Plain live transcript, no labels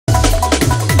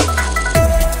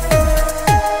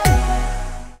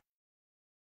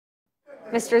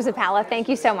Mr. Zappala, thank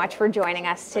you so much for joining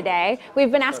us today. We've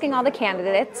been asking all the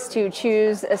candidates to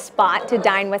choose a spot to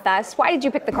dine with us. Why did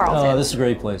you pick the Carlton? Oh, this is a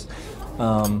great place.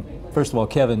 First of all,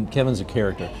 Kevin's a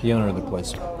character, the owner of the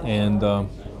place, and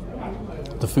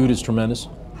the food is tremendous.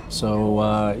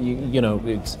 So you know,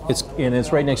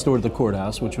 it's right next door to the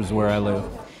courthouse, which was where I live.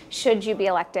 Should you be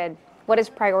elected, what is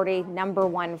priority number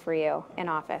one for you in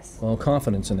office? Well,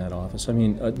 confidence in that office. I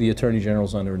mean, the Attorney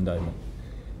General's under indictment.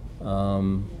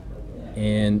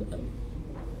 And,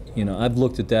 you know, I've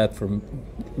looked at that from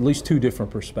at least two different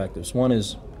perspectives. One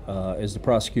is as the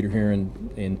prosecutor here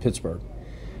in Pittsburgh,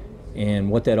 and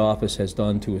what that office has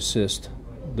done to assist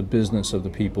the business of the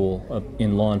people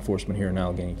in law enforcement here in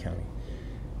Allegheny County.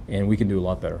 And we can do a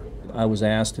lot better. I was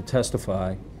asked to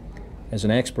testify as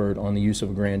an expert on the use of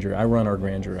a grand jury. I run our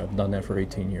grand jury. I've done that for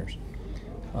 18 years.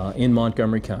 In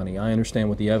Montgomery County, I understand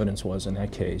what the evidence was in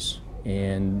that case,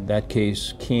 and that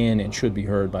case can and should be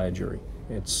heard by a jury.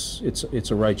 It's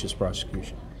a righteous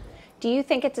prosecution. Do you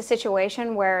think it's a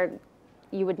situation where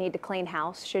you would need to clean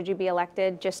house should you be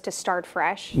elected, just to start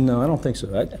fresh? No, I don't think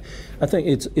so. I think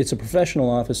it's a professional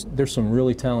office. There's some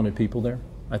really talented people there.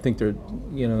 I think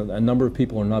you know, a number of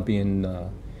people are not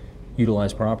being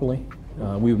utilized properly.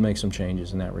 We would make some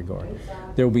changes in that regard.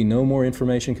 There will be no more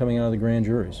information coming out of the grand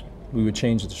juries. We would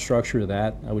change the structure of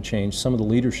that. I would change some of the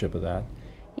leadership of that.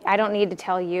 I don't need to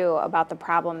tell you about the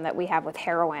problem that we have with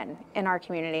heroin in our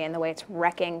community and the way it's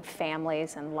wrecking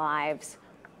families and lives.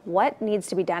 What needs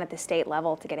to be done at the state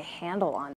level to get a handle on